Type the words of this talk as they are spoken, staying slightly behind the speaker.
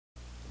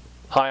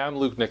Hi, I'm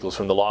Luke Nichols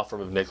from the law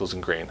firm of Nichols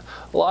 & Green.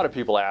 A lot of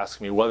people ask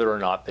me whether or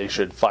not they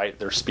should fight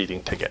their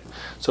speeding ticket.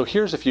 So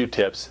here's a few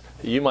tips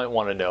that you might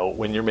want to know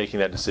when you're making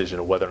that decision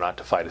of whether or not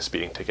to fight a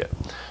speeding ticket.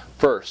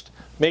 First,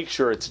 make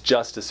sure it's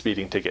just a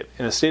speeding ticket.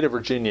 In the state of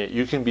Virginia,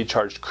 you can be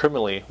charged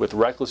criminally with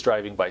reckless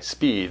driving by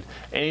speed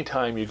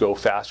anytime you go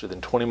faster than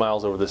 20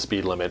 miles over the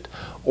speed limit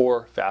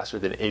or faster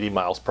than 80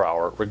 miles per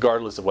hour,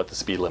 regardless of what the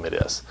speed limit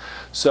is.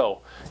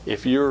 So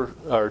if you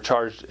are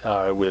charged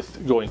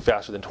with going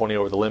faster than 20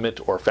 over the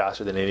limit or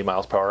faster than 80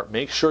 miles per hour,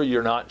 make sure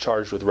you're not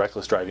charged with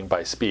reckless driving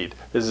by speed.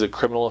 This is a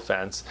criminal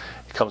offense.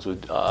 It comes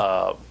with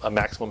a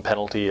maximum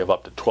penalty of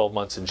up to 12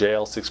 months in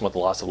jail, 6-month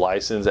loss of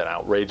license, and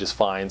outrageous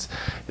fines.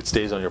 It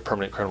stays on your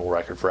permanent criminal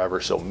record forever.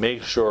 So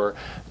make sure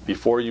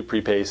before you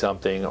prepay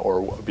something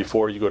or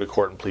before you go to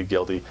court and plead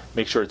guilty,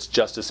 make sure it's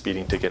just a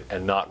speeding ticket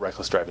and not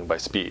reckless driving by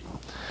speed.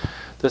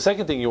 The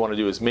second thing you want to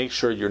do is make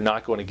sure you're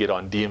not going to get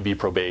on DMV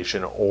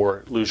probation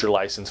or lose your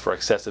license for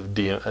excessive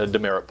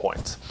demerit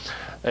points.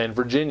 In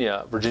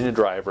Virginia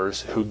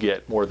drivers who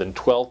get more than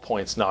 12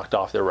 points knocked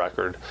off their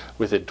record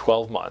within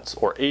 12 months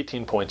or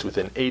 18 points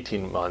within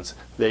 18 months,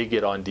 they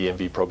get on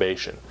DMV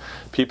probation.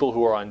 People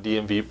who are on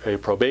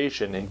DMV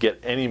probation and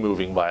get any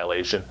moving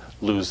violation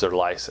lose their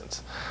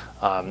license.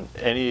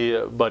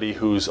 Anybody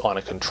who's on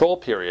a control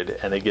period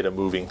and they get a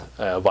moving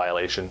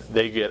violation,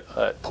 they get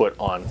put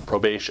on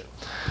probation.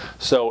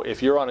 So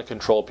if you're on a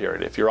control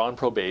period, if you're on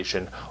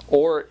probation,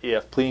 or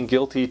if pleading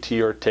guilty to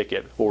your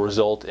ticket will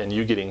result in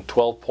you getting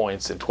 12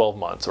 points in 12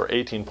 months or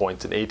 18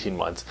 points in 18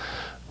 months,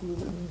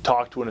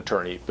 talk to an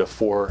attorney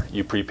before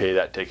you prepay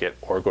that ticket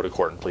or go to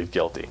court and plead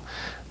guilty.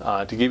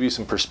 To give you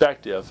some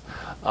perspective,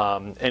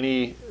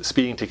 any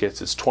speeding tickets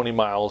that's 20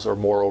 miles or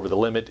more over the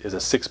limit is a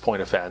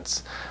 6-point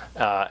offense.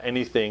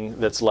 Anything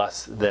that's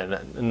less than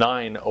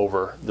 9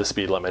 over the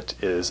speed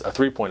limit is a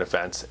 3-point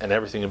offense, and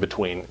everything in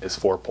between is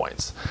 4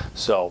 points.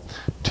 So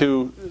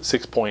 2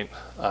 6-point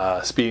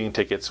speeding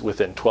tickets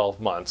within 12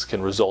 months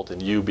can result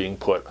in you being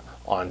put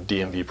on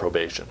DMV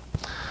probation.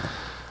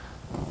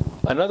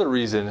 Another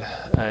reason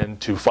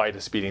to fight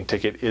a speeding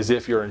ticket is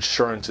if your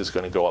insurance is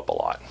going to go up a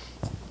lot.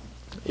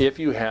 If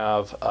you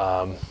have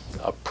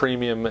a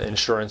premium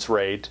insurance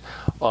rate,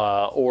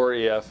 or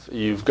if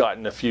you've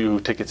gotten a few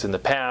tickets in the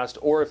past,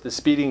 or if the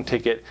speeding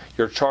ticket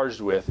you're charged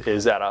with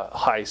is at a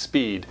high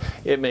speed,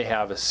 it may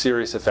have a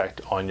serious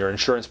effect on your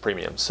insurance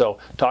premium. So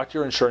talk to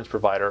your insurance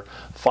provider,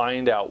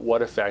 find out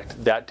what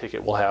effect that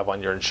ticket will have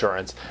on your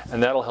insurance,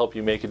 and that'll help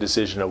you make a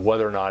decision of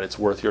whether or not it's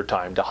worth your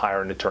time to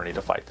hire an attorney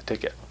to fight the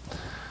ticket.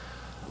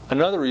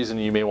 Another reason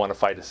you may want to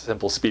fight a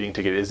simple speeding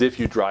ticket is if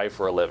you drive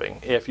for a living.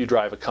 If you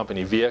drive a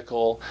company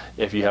vehicle,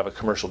 if you have a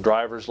commercial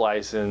driver's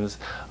license,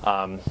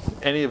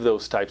 any of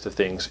those types of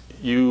things,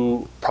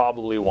 you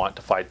probably want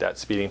to fight that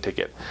speeding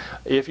ticket.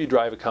 If you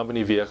drive a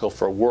company vehicle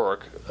for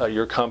work,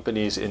 your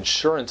company's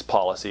insurance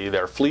policy,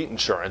 their fleet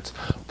insurance,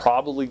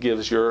 probably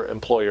gives your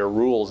employer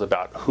rules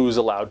about who's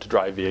allowed to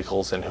drive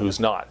vehicles and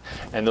who's not.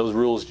 And those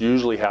rules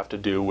usually have to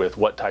do with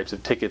what types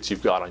of tickets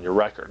you've got on your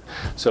record.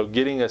 So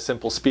getting a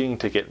simple speeding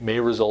ticket may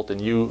result in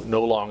you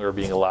no longer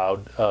being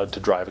allowed to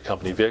drive a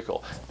company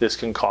vehicle. This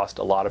can cost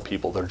a lot of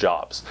people their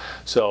jobs.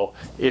 So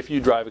if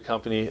you drive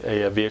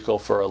a vehicle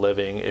for a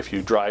living, if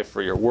you drive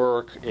for your work,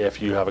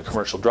 if you have a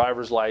commercial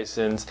driver's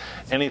license,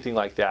 anything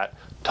like that,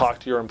 talk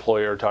to your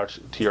employer, talk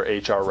to your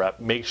HR rep,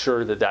 make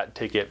sure that that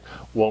ticket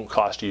won't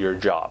cost you your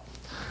job.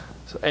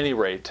 So at any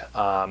rate,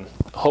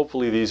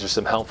 hopefully these are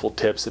some helpful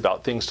tips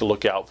about things to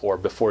look out for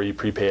before you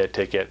prepay a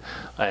ticket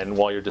and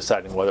while you're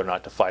deciding whether or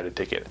not to fight a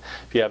ticket.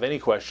 If you have any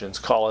questions,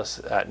 call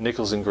us at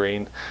Nichols &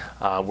 Green.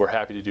 We're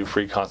happy to do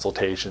free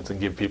consultations and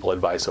give people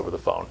advice over the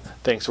phone.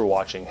 Thanks for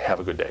watching.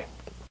 Have a good day.